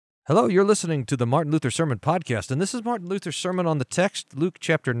Hello, you're listening to the Martin Luther Sermon Podcast, and this is Martin Luther's sermon on the text, Luke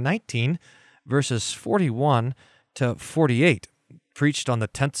chapter 19, verses 41 to 48, preached on the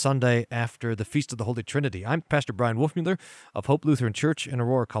 10th Sunday after the Feast of the Holy Trinity. I'm Pastor Brian Wolfmueller of Hope Lutheran Church in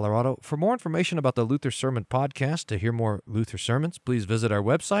Aurora, Colorado. For more information about the Luther Sermon Podcast, to hear more Luther sermons, please visit our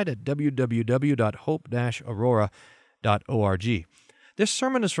website at www.hope-aurora.org. This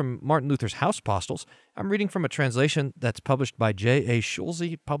sermon is from Martin Luther's House Apostles. I'm reading from a translation that's published by J.A.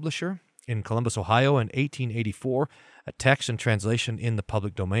 Schulze, publisher, in Columbus, Ohio in 1884, a text and translation in the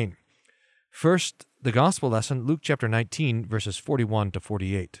public domain. First, the Gospel lesson, Luke chapter 19, verses 41 to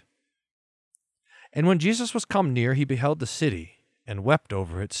 48. And when Jesus was come near, he beheld the city, and wept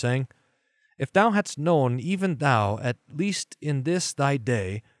over it, saying, If thou hadst known, even thou, at least in this thy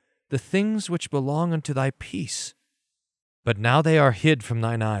day, the things which belong unto thy peace, but now they are hid from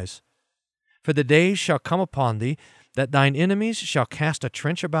thine eyes. For the days shall come upon thee, that thine enemies shall cast a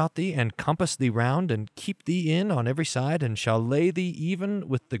trench about thee, and compass thee round, and keep thee in on every side, and shall lay thee even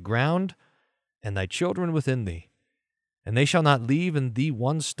with the ground, and thy children within thee. And they shall not leave in thee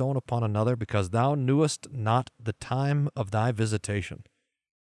one stone upon another, because thou knewest not the time of thy visitation.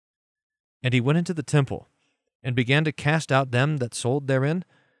 And he went into the temple, and began to cast out them that sold therein,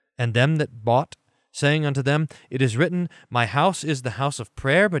 and them that bought, saying unto them, It is written, My house is the house of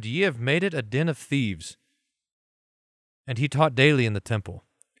prayer, but ye have made it a den of thieves. And he taught daily in the temple.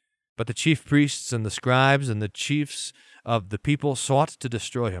 But the chief priests and the scribes and the chiefs of the people sought to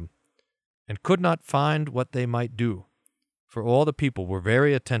destroy him, and could not find what they might do, for all the people were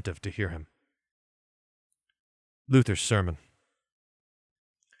very attentive to hear him. Luther's Sermon.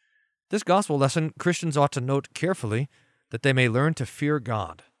 This gospel lesson, Christians ought to note carefully that they may learn to fear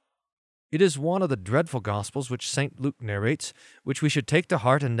God. It is one of the dreadful Gospels which St. Luke narrates, which we should take to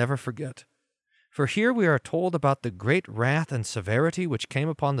heart and never forget. For here we are told about the great wrath and severity which came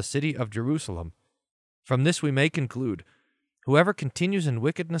upon the city of Jerusalem. From this we may conclude, whoever continues in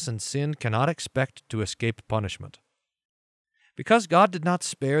wickedness and sin cannot expect to escape punishment. Because God did not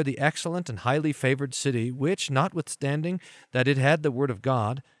spare the excellent and highly favored city, which, notwithstanding that it had the word of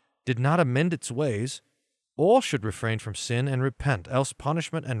God, did not amend its ways, all should refrain from sin and repent, else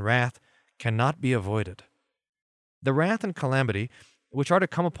punishment and wrath cannot be avoided. The wrath and calamity which are to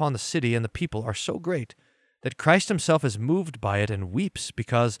come upon the city and the people are so great that Christ himself is moved by it and weeps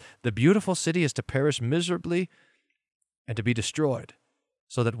because the beautiful city is to perish miserably and to be destroyed,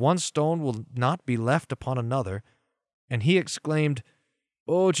 so that one stone will not be left upon another. And he exclaimed,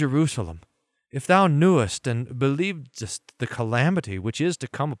 O Jerusalem, if thou knewest and believest the calamity which is to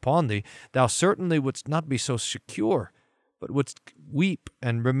come upon thee, thou certainly wouldst not be so secure, but wouldst weep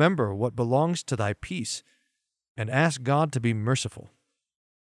and remember what belongs to thy peace, and ask God to be merciful.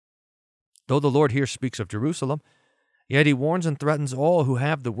 Though the Lord here speaks of Jerusalem, yet he warns and threatens all who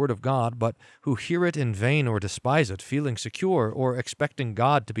have the word of God, but who hear it in vain or despise it, feeling secure or expecting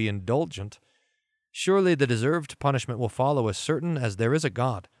God to be indulgent. Surely the deserved punishment will follow as certain as there is a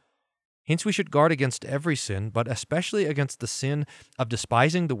God. Hence we should guard against every sin, but especially against the sin of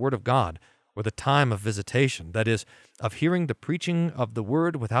despising the word of God, or the time of visitation, that is, of hearing the preaching of the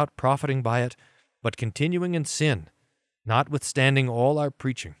word without profiting by it, but continuing in sin, notwithstanding all our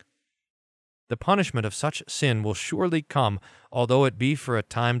preaching. The punishment of such sin will surely come, although it be for a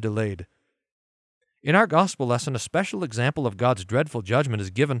time delayed. In our gospel lesson, a special example of God's dreadful judgment is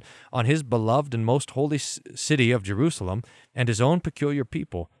given on his beloved and most holy city of Jerusalem and his own peculiar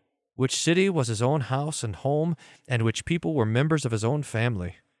people, which city was his own house and home, and which people were members of his own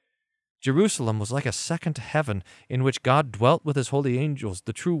family. Jerusalem was like a second heaven in which God dwelt with his holy angels.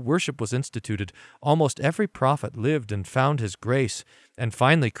 The true worship was instituted. Almost every prophet lived and found his grace. And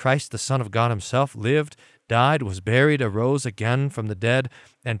finally, Christ, the Son of God himself, lived, died, was buried, arose again from the dead,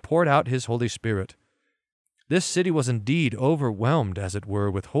 and poured out his Holy Spirit. This city was indeed overwhelmed, as it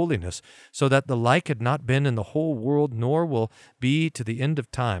were, with holiness, so that the like had not been in the whole world, nor will be to the end of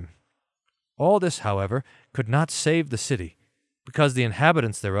time. All this, however, could not save the city, because the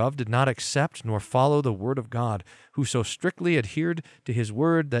inhabitants thereof did not accept nor follow the word of God, who so strictly adhered to his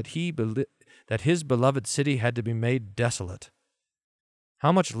word that his beloved city had to be made desolate.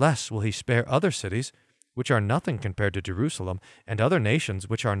 How much less will he spare other cities, which are nothing compared to Jerusalem, and other nations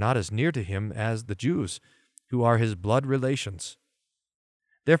which are not as near to him as the Jews, who are his blood relations?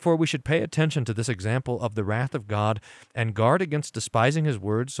 Therefore we should pay attention to this example of the wrath of God, and guard against despising his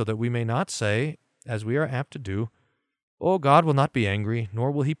word, so that we may not say, as we are apt to do, Oh, God will not be angry,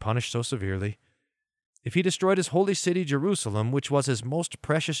 nor will he punish so severely. If he destroyed his holy city Jerusalem, which was his most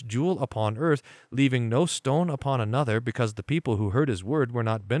precious jewel upon earth, leaving no stone upon another, because the people who heard his word were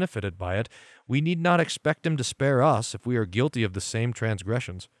not benefited by it, we need not expect him to spare us if we are guilty of the same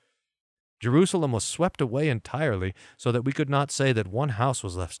transgressions. Jerusalem was swept away entirely, so that we could not say that one house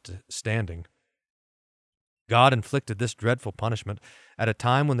was left standing. God inflicted this dreadful punishment at a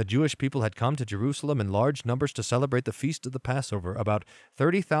time when the Jewish people had come to Jerusalem in large numbers to celebrate the feast of the Passover, about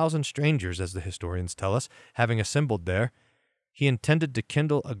 30,000 strangers, as the historians tell us, having assembled there. He intended to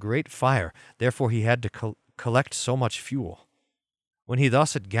kindle a great fire, therefore he had to collect so much fuel. When he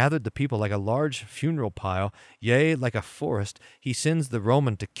thus had gathered the people like a large funeral pile, yea, like a forest, he sends the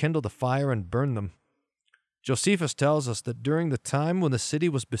Roman to kindle the fire and burn them. Josephus tells us that during the time when the city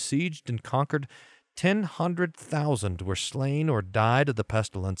was besieged and conquered, 100,000 were slain or died of the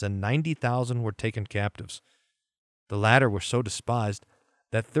pestilence, and 90,000 were taken captives. The latter were so despised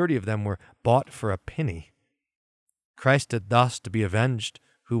that 30 of them were bought for a penny. Christ had thus to be avenged,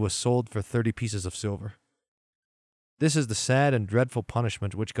 who was sold for 30 pieces of silver. This is the sad and dreadful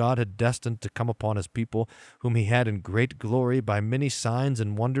punishment which God had destined to come upon his people, whom he had in great glory by many signs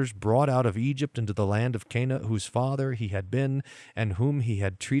and wonders brought out of Egypt into the land of Canaan, whose father he had been, and whom he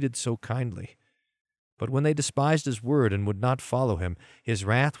had treated so kindly. But when they despised his word and would not follow him, his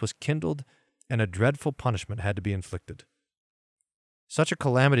wrath was kindled, and a dreadful punishment had to be inflicted. Such a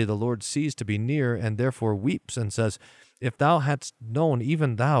calamity the Lord sees to be near, and therefore weeps, and says, If thou hadst known,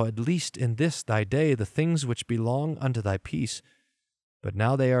 even thou, at least in this thy day, the things which belong unto thy peace, but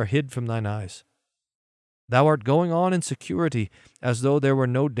now they are hid from thine eyes. Thou art going on in security, as though there were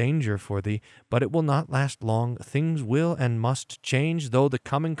no danger for thee, but it will not last long. Things will and must change, though the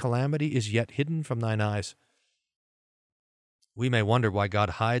coming calamity is yet hidden from thine eyes. We may wonder why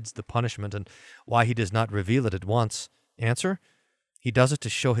God hides the punishment and why he does not reveal it at once. Answer: he does it to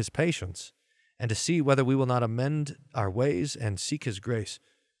show his patience, and to see whether we will not amend our ways and seek his grace.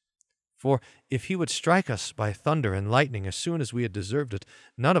 For if he would strike us by thunder and lightning as soon as we had deserved it,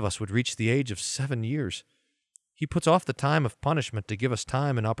 none of us would reach the age of 7 years. He puts off the time of punishment to give us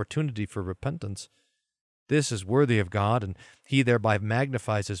time and opportunity for repentance. This is worthy of God, and he thereby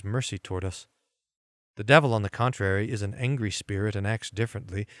magnifies his mercy toward us. The devil, on the contrary, is an angry spirit and acts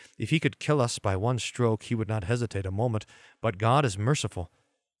differently. If he could kill us by one stroke, he would not hesitate a moment, but God is merciful,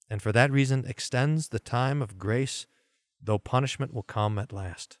 and for that reason extends the time of grace, though punishment will come at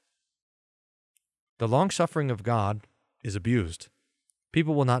last. The long-suffering of God is abused.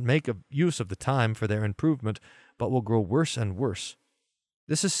 People will not make use of the time for their improvement, but will grow worse and worse.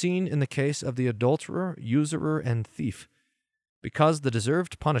 This is seen in the case of the adulterer, usurer, and thief. Because the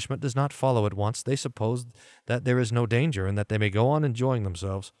deserved punishment does not follow at once, they suppose that there is no danger and that they may go on enjoying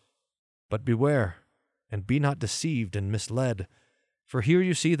themselves. But beware, and be not deceived and misled, for here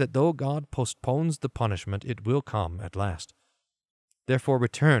you see that though God postpones the punishment, it will come at last. Therefore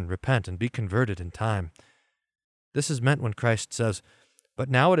return, repent, and be converted in time. This is meant when Christ says, But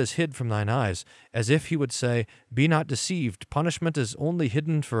now it is hid from thine eyes, as if he would say, Be not deceived, punishment is only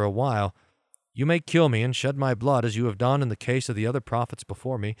hidden for a while. You may kill me and shed my blood, as you have done in the case of the other prophets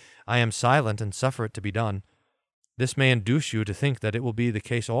before me. I am silent and suffer it to be done. This may induce you to think that it will be the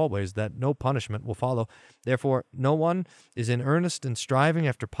case always, that no punishment will follow. Therefore, no one is in earnest in striving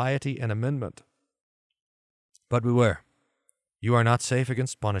after piety and amendment. But beware, you are not safe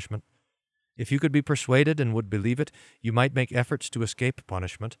against punishment. If you could be persuaded and would believe it, you might make efforts to escape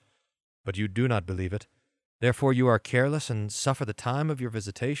punishment. But you do not believe it. Therefore you are careless and suffer the time of your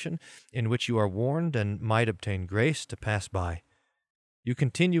visitation, in which you are warned and might obtain grace to pass by. You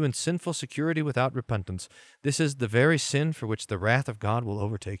continue in sinful security without repentance. This is the very sin for which the wrath of God will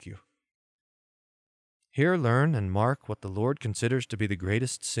overtake you. Here learn and mark what the Lord considers to be the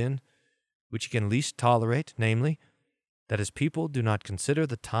greatest sin, which he can least tolerate, namely, that his people do not consider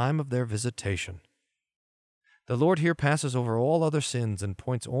the time of their visitation. The Lord here passes over all other sins and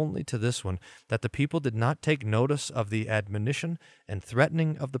points only to this one, that the people did not take notice of the admonition and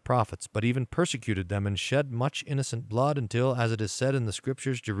threatening of the prophets, but even persecuted them and shed much innocent blood until, as it is said in the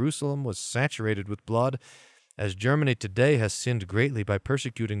Scriptures, Jerusalem was saturated with blood, as Germany today has sinned greatly by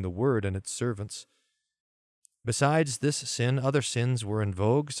persecuting the Word and its servants. Besides this sin, other sins were in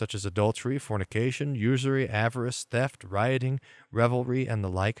vogue, such as adultery, fornication, usury, avarice, theft, rioting, revelry, and the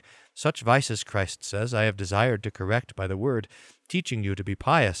like. Such vices, Christ says, I have desired to correct by the word, teaching you to be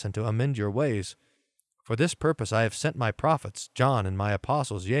pious and to amend your ways. For this purpose I have sent my prophets, John, and my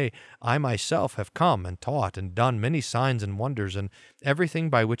apostles, yea, I myself have come and taught and done many signs and wonders, and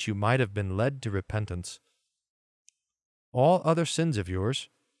everything by which you might have been led to repentance. All other sins of yours,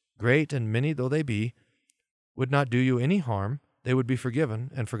 great and many though they be, would not do you any harm. They would be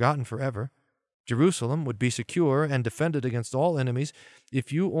forgiven and forgotten forever. Jerusalem would be secure and defended against all enemies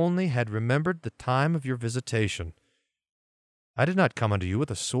if you only had remembered the time of your visitation. I did not come unto you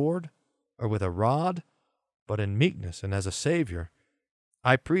with a sword or with a rod, but in meekness and as a Savior.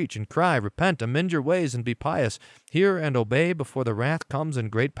 I preach and cry, repent, amend your ways, and be pious. Hear and obey before the wrath comes in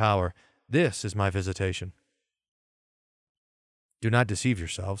great power. This is my visitation. Do not deceive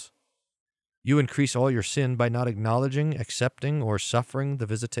yourselves. You increase all your sin by not acknowledging, accepting, or suffering the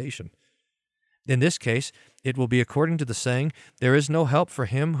visitation. In this case, it will be according to the saying, there is no help for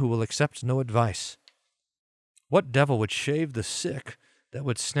him who will accept no advice. What devil would shave the sick that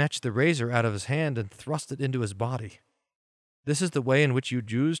would snatch the razor out of his hand and thrust it into his body? This is the way in which you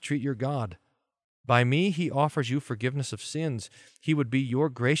Jews treat your God. By me he offers you forgiveness of sins. He would be your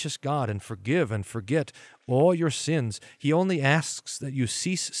gracious God and forgive and forget all your sins. He only asks that you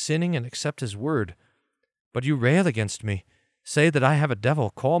cease sinning and accept his word. But you rail against me, say that I have a devil,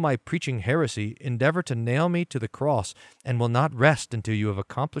 call my preaching heresy, endeavor to nail me to the cross, and will not rest until you have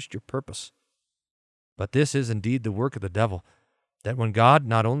accomplished your purpose. But this is indeed the work of the devil, that when God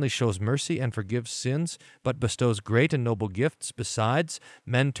not only shows mercy and forgives sins, but bestows great and noble gifts besides,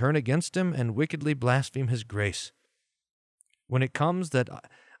 men turn against him and wickedly blaspheme his grace. When it comes that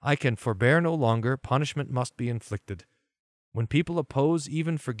I can forbear no longer, punishment must be inflicted. When people oppose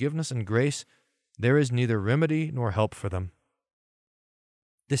even forgiveness and grace, there is neither remedy nor help for them.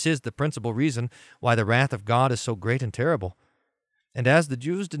 This is the principal reason why the wrath of God is so great and terrible. And as the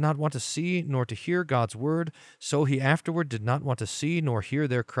Jews did not want to see nor to hear God's word, so he afterward did not want to see nor hear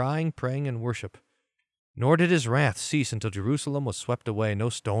their crying, praying, and worship. Nor did his wrath cease until Jerusalem was swept away, no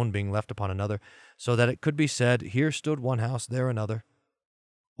stone being left upon another, so that it could be said, here stood one house, there another.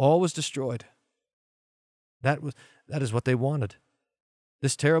 All was destroyed. That is what they wanted.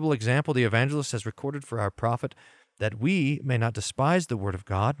 This terrible example the evangelist has recorded for our prophet, that we may not despise the word of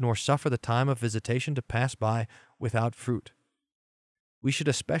God, nor suffer the time of visitation to pass by without fruit. We should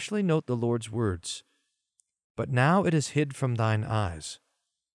especially note the Lord's words, but now it is hid from thine eyes.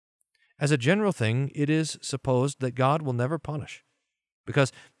 As a general thing, it is supposed that God will never punish,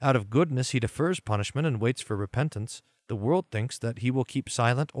 because out of goodness he defers punishment and waits for repentance. The world thinks that he will keep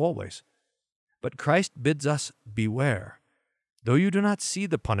silent always. But Christ bids us beware. Though you do not see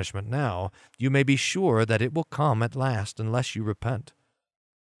the punishment now, you may be sure that it will come at last unless you repent.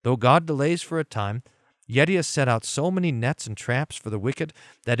 Though God delays for a time, yet he has set out so many nets and traps for the wicked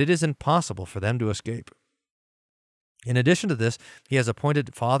that it is impossible for them to escape. In addition to this, he has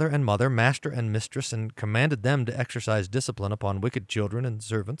appointed father and mother, master and mistress, and commanded them to exercise discipline upon wicked children and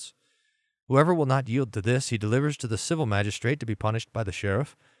servants. Whoever will not yield to this, he delivers to the civil magistrate to be punished by the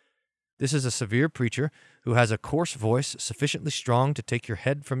sheriff. This is a severe preacher who has a coarse voice sufficiently strong to take your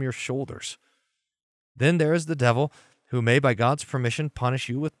head from your shoulders. Then there is the devil, who may by God's permission punish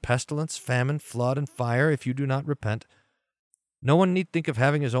you with pestilence, famine, flood, and fire if you do not repent. No one need think of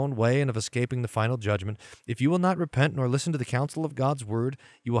having his own way and of escaping the final judgment. If you will not repent nor listen to the counsel of God's word,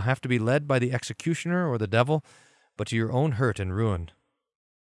 you will have to be led by the executioner or the devil, but to your own hurt and ruin.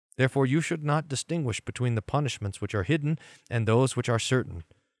 Therefore you should not distinguish between the punishments which are hidden and those which are certain.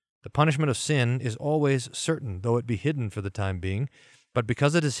 The punishment of sin is always certain, though it be hidden for the time being, but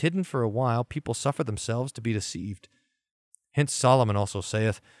because it is hidden for a while, people suffer themselves to be deceived. Hence Solomon also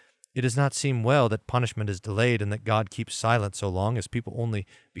saith, it does not seem well that punishment is delayed and that God keeps silent so long as people only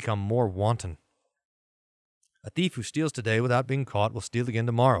become more wanton. A thief who steals today without being caught will steal again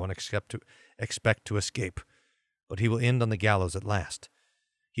tomorrow and expect to escape, but he will end on the gallows at last.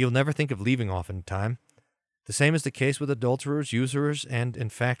 He will never think of leaving off in time. The same is the case with adulterers, usurers, and, in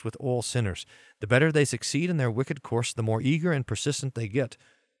fact, with all sinners. The better they succeed in their wicked course, the more eager and persistent they get.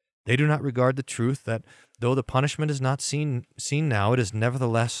 They do not regard the truth that, though the punishment is not seen now, it is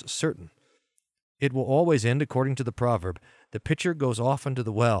nevertheless certain. It will always end according to the proverb, the pitcher goes off into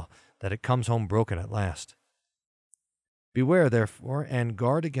the well, that it comes home broken at last. Beware, therefore, and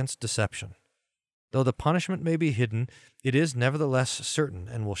guard against deception. Though the punishment may be hidden, it is nevertheless certain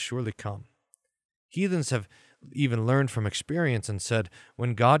and will surely come. Heathens have even learned from experience and said,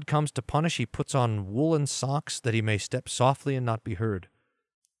 when God comes to punish, he puts on woolen socks that he may step softly and not be heard.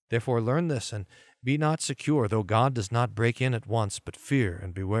 Therefore learn this, and be not secure, though God does not break in at once, but fear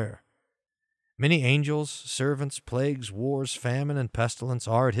and beware. Many angels, servants, plagues, wars, famine, and pestilence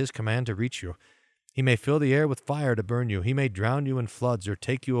are at his command to reach you. He may fill the air with fire to burn you. He may drown you in floods, or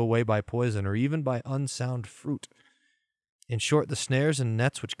take you away by poison, or even by unsound fruit. In short, the snares and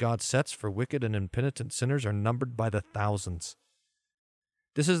nets which God sets for wicked and impenitent sinners are numbered by the thousands.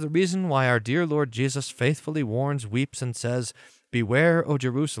 This is the reason why our dear Lord Jesus faithfully warns, weeps, and says, beware, O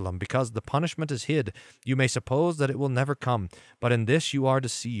Jerusalem, because the punishment is hid. You may suppose that it will never come, but in this you are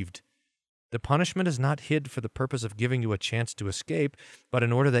deceived. The punishment is not hid for the purpose of giving you a chance to escape, but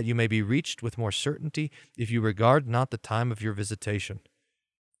in order that you may be reached with more certainty if you regard not the time of your visitation.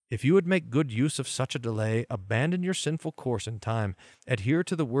 If you would make good use of such a delay, abandon your sinful course in time, adhere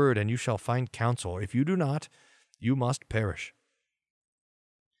to the word, and you shall find counsel. If you do not, you must perish.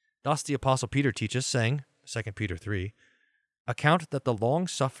 Thus the Apostle Peter teaches, saying, 2 Peter 3, account that the long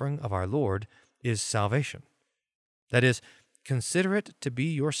suffering of our Lord is salvation. That is, consider it to be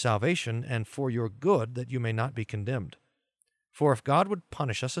your salvation and for your good, that you may not be condemned. For if God would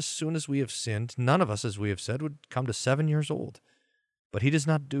punish us as soon as we have sinned, none of us, as we have said, would come to 7 years old. But he does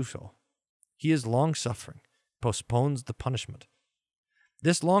not do so. He is long-suffering, postpones the punishment.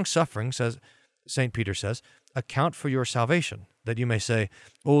 This long-suffering, St. Peter says, account for your salvation, that you may say,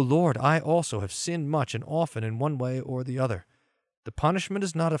 O Lord, I also have sinned much and often in one way or the other. The punishment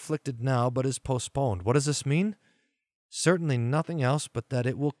is not afflicted now, but is postponed. What does this mean? Certainly nothing else but that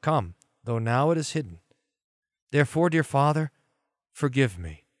it will come, though now it is hidden. Therefore, dear Father, forgive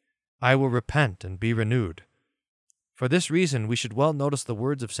me. I will repent and be renewed. For this reason, we should well notice the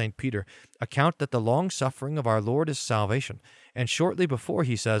words of St. Peter, account that the long-suffering of our Lord is salvation, and shortly before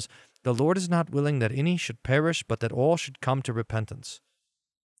he says, the Lord is not willing that any should perish, but that all should come to repentance.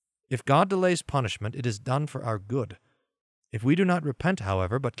 If God delays punishment, it is done for our good. If we do not repent,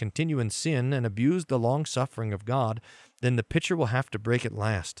 however, but continue in sin and abuse the long-suffering of God, then the pitcher will have to break at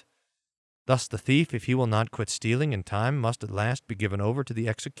last. Thus the thief, if he will not quit stealing in time, must at last be given over to the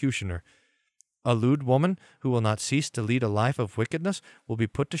executioner. A lewd woman, who will not cease to lead a life of wickedness, will be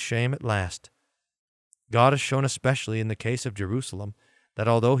put to shame at last. God has shown especially in the case of Jerusalem that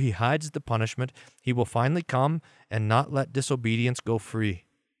although he hides the punishment, he will finally come and not let disobedience go free.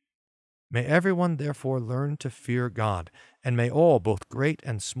 May everyone therefore learn to fear God, and may all, both great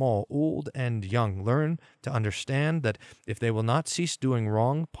and small, old and young, learn to understand that if they will not cease doing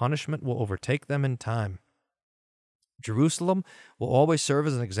wrong, punishment will overtake them in time. Jerusalem will always serve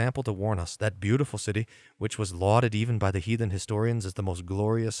as an example to warn us. That beautiful city, which was lauded even by the heathen historians as the most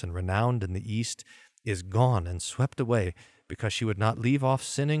glorious and renowned in the East, is gone and swept away because she would not leave off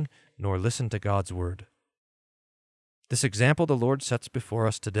sinning nor listen to God's word. This example the Lord sets before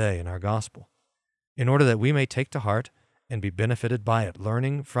us today in our gospel, in order that we may take to heart and be benefited by it,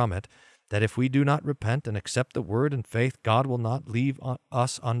 learning from it that if we do not repent and accept the word in faith, God will not leave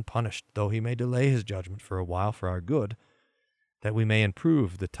us unpunished, though he may delay his judgment for a while for our good, that we may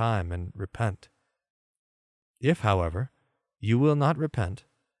improve the time and repent. If, however, you will not repent,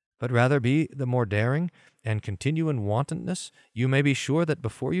 but rather be the more daring and continue in wantonness, you may be sure that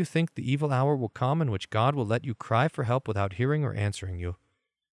before you think the evil hour will come in which God will let you cry for help without hearing or answering you.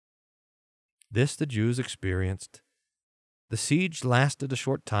 This the Jews experienced. The siege lasted a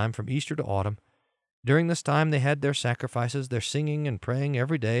short time from Easter to autumn. During this time they had their sacrifices, their singing and praying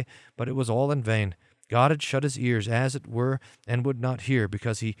every day, but it was all in vain. God had shut his ears, as it were, and would not hear,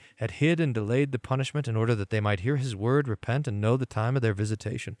 because he had hid and delayed the punishment in order that they might hear his word, repent, and know the time of their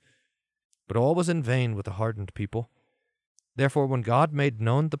visitation. But all was in vain with the hardened people. Therefore, when God made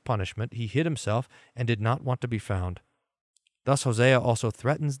known the punishment, he hid himself and did not want to be found. Thus Hosea also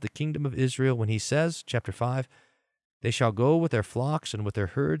threatens the kingdom of Israel when he says, chapter 5, They shall go with their flocks and with their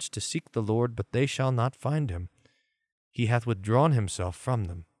herds to seek the Lord, but they shall not find him. He hath withdrawn himself from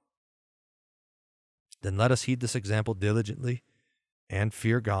them. Then let us heed this example diligently and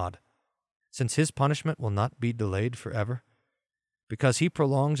fear God, since his punishment will not be delayed forever, because he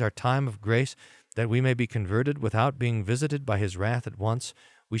prolongs our time of grace that we may be converted without being visited by his wrath at once.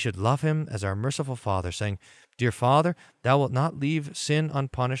 We should love him as our merciful Father, saying, Dear Father, thou wilt not leave sin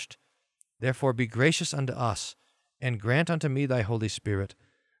unpunished. Therefore be gracious unto us, and grant unto me thy Holy Spirit,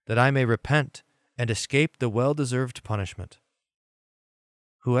 that I may repent and escape the well-deserved punishment.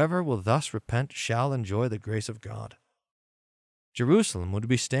 Whoever will thus repent shall enjoy the grace of God. Jerusalem would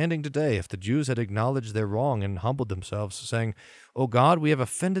be standing today if the Jews had acknowledged their wrong and humbled themselves, saying, O God, we have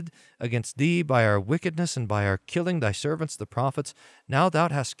offended against thee by our wickedness and by our killing thy servants the prophets. Now thou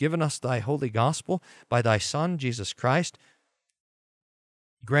hast given us thy holy gospel by thy Son, Jesus Christ.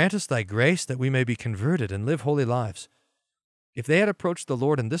 Grant us thy grace that we may be converted and live holy lives. If they had approached the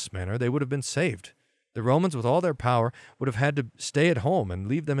Lord in this manner, they would have been saved. The Romans, with all their power, would have had to stay at home and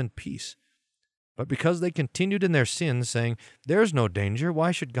leave them in peace. But because they continued in their sins, saying, There is no danger,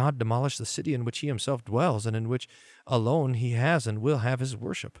 why should God demolish the city in which he himself dwells, and in which alone he has and will have his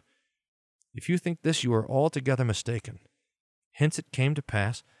worship? If you think this, you are altogether mistaken. Hence it came to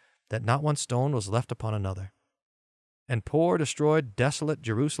pass that not one stone was left upon another. And poor, destroyed, desolate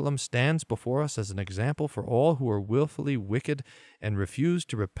Jerusalem stands before us as an example for all who are willfully wicked and refuse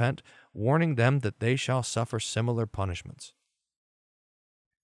to repent, warning them that they shall suffer similar punishments.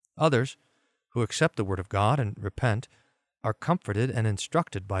 Others, who accept the word of God and repent, are comforted and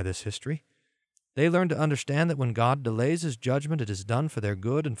instructed by this history. They learn to understand that when God delays his judgment, it is done for their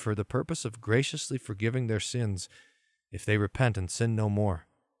good and for the purpose of graciously forgiving their sins, if they repent and sin no more.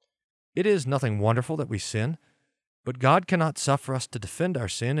 It is nothing wonderful that we sin, but God cannot suffer us to defend our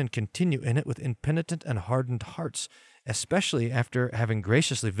sin and continue in it with impenitent and hardened hearts, especially after having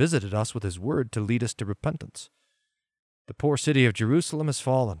graciously visited us with his word to lead us to repentance. The poor city of Jerusalem has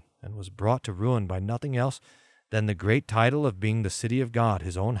fallen, and was brought to ruin by nothing else than the great title of being the city of God,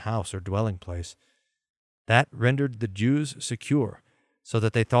 his own house or dwelling place. That rendered the Jews secure, so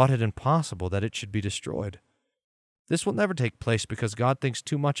that they thought it impossible that it should be destroyed. This will never take place because God thinks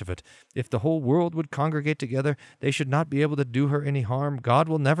too much of it. If the whole world would congregate together, they should not be able to do her any harm. God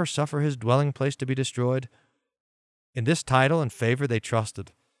will never suffer his dwelling place to be destroyed. In this title and favor they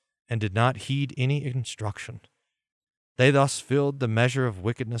trusted, and did not heed any instruction. They thus filled the measure of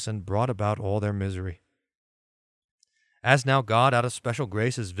wickedness and brought about all their misery. As now God out of special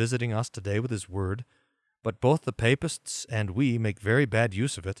grace is visiting us today with his word, but both the papists and we make very bad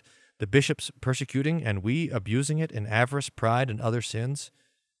use of it, the bishops persecuting and we abusing it in avarice, pride, and other sins,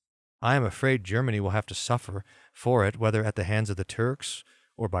 I am afraid Germany will have to suffer for it, whether at the hands of the Turks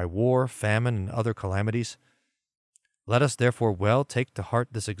or by war, famine, and other calamities. Let us therefore well take to heart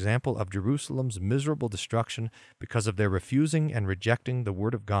this example of Jerusalem's miserable destruction because of their refusing and rejecting the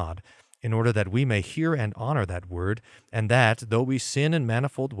word of God, in order that we may hear and honor that word, and that, though we sin in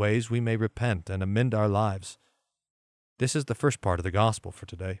manifold ways, we may repent and amend our lives. This is the first part of the gospel for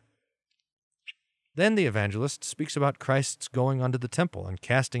today. Then the evangelist speaks about Christ's going unto the temple and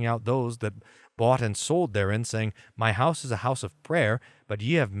casting out those that bought and sold therein, saying, My house is a house of prayer, but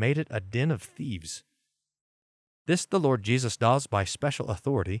ye have made it a den of thieves. This the Lord Jesus does by special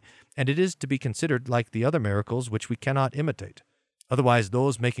authority, and it is to be considered like the other miracles which we cannot imitate. Otherwise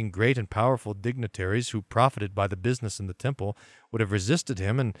those making great and powerful dignitaries who profited by the business in the temple would have resisted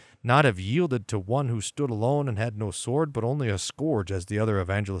him and not have yielded to one who stood alone and had no sword, but only a scourge, as the other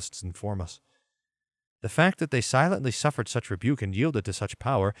evangelists inform us. The fact that they silently suffered such rebuke and yielded to such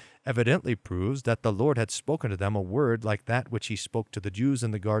power evidently proves that the Lord had spoken to them a word like that which he spoke to the Jews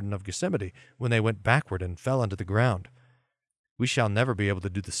in the Garden of Gethsemane, when they went backward and fell unto the ground. We shall never be able to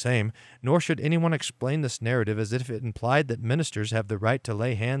do the same, nor should anyone explain this narrative as if it implied that ministers have the right to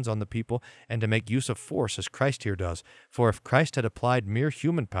lay hands on the people and to make use of force as Christ here does, for if Christ had applied mere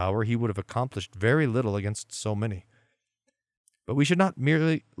human power, he would have accomplished very little against so many. But we should not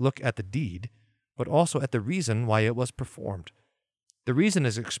merely look at the deed, but also at the reason why it was performed. The reason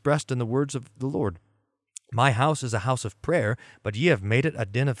is expressed in the words of the Lord. My house is a house of prayer, but ye have made it a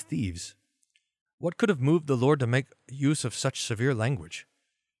den of thieves. What could have moved the Lord to make use of such severe language?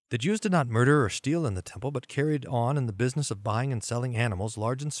 The Jews did not murder or steal in the temple, but carried on in the business of buying and selling animals,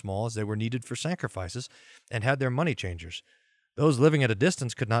 large and small, as they were needed for sacrifices, and had their money changers. Those living at a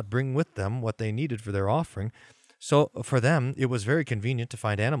distance could not bring with them what they needed for their offering, so for them it was very convenient to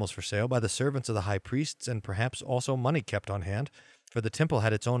find animals for sale by the servants of the high priests, and perhaps also money kept on hand, for the temple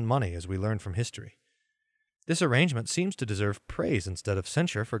had its own money, as we learn from history. This arrangement seems to deserve praise instead of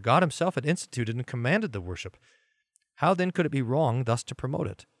censure, for God himself had instituted and commanded the worship. How then could it be wrong thus to promote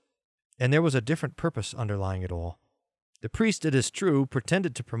it? And there was a different purpose underlying it all. The priest, it is true,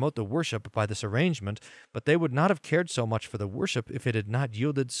 pretended to promote the worship by this arrangement, but they would not have cared so much for the worship if it had not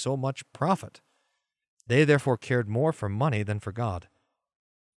yielded so much profit. They therefore cared more for money than for God.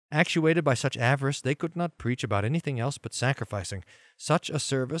 Actuated by such avarice, they could not preach about anything else but sacrificing. Such a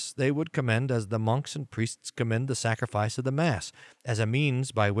service they would commend as the monks and priests commend the sacrifice of the Mass, as a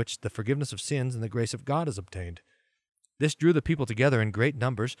means by which the forgiveness of sins and the grace of God is obtained. This drew the people together in great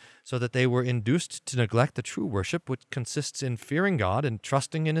numbers, so that they were induced to neglect the true worship, which consists in fearing God and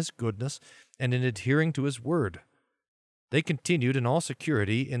trusting in his goodness and in adhering to his word. They continued in all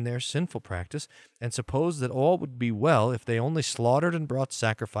security in their sinful practice, and supposed that all would be well if they only slaughtered and brought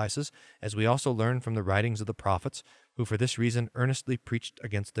sacrifices, as we also learn from the writings of the prophets, who for this reason earnestly preached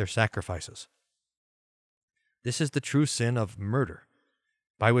against their sacrifices. This is the true sin of murder,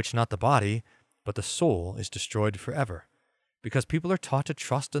 by which not the body, but the soul is destroyed forever, because people are taught to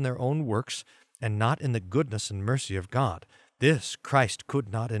trust in their own works and not in the goodness and mercy of God. This Christ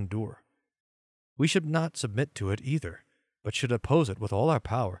could not endure. We should not submit to it either, but should oppose it with all our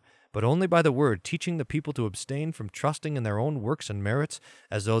power, but only by the word, teaching the people to abstain from trusting in their own works and merits,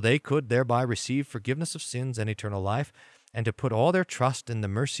 as though they could thereby receive forgiveness of sins and eternal life, and to put all their trust in the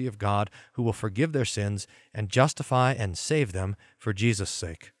mercy of God, who will forgive their sins and justify and save them for Jesus'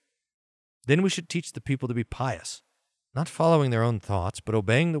 sake. Then we should teach the people to be pious, not following their own thoughts, but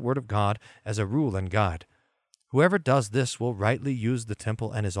obeying the word of God as a rule and guide. Whoever does this will rightly use the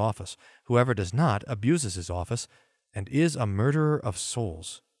temple and his office. Whoever does not abuses his office and is a murderer of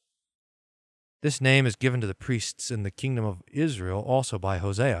souls. This name is given to the priests in the kingdom of Israel also by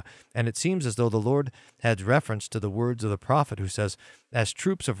Hosea, and it seems as though the Lord had reference to the words of the prophet who says, "As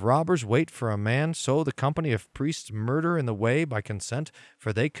troops of robbers wait for a man, so the company of priests murder in the way by consent,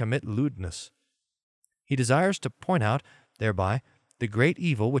 for they commit lewdness." He desires to point out thereby the great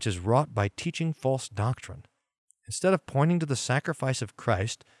evil which is wrought by teaching false doctrine. Instead of pointing to the sacrifice of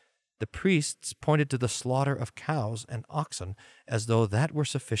Christ, the priests pointed to the slaughter of cows and oxen as though that were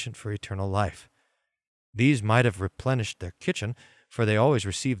sufficient for eternal life. These might have replenished their kitchen, for they always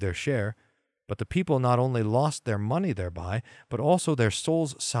received their share, but the people not only lost their money thereby, but also their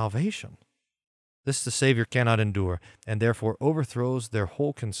soul's salvation. This the Savior cannot endure, and therefore overthrows their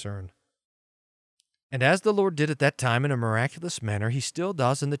whole concern. And as the Lord did at that time in a miraculous manner, he still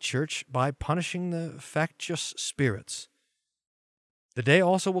does in the church by punishing the factious spirits. The day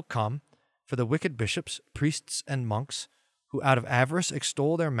also will come for the wicked bishops, priests, and monks, who out of avarice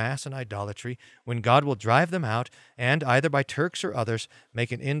extol their mass and idolatry, when God will drive them out, and, either by Turks or others,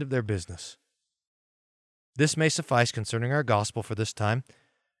 make an end of their business. This may suffice concerning our gospel for this time.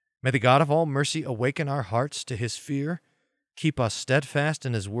 May the God of all mercy awaken our hearts to his fear, keep us steadfast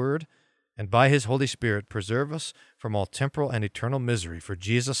in his word, and by his Holy Spirit preserve us from all temporal and eternal misery for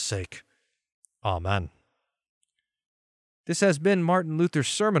Jesus' sake. Amen. This has been Martin Luther's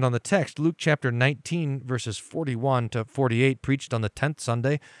sermon on the text, Luke chapter 19, verses 41 to 48, preached on the 10th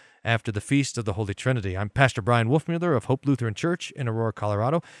Sunday after the Feast of the Holy Trinity. I'm Pastor Brian Wolfmueller of Hope Lutheran Church in Aurora,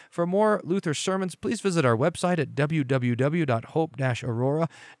 Colorado. For more Luther sermons, please visit our website at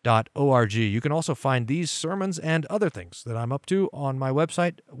www.hope-aurora.org. You can also find these sermons and other things that I'm up to on my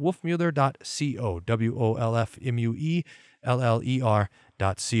website, wolfmueller.co,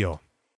 wolfmueller.co.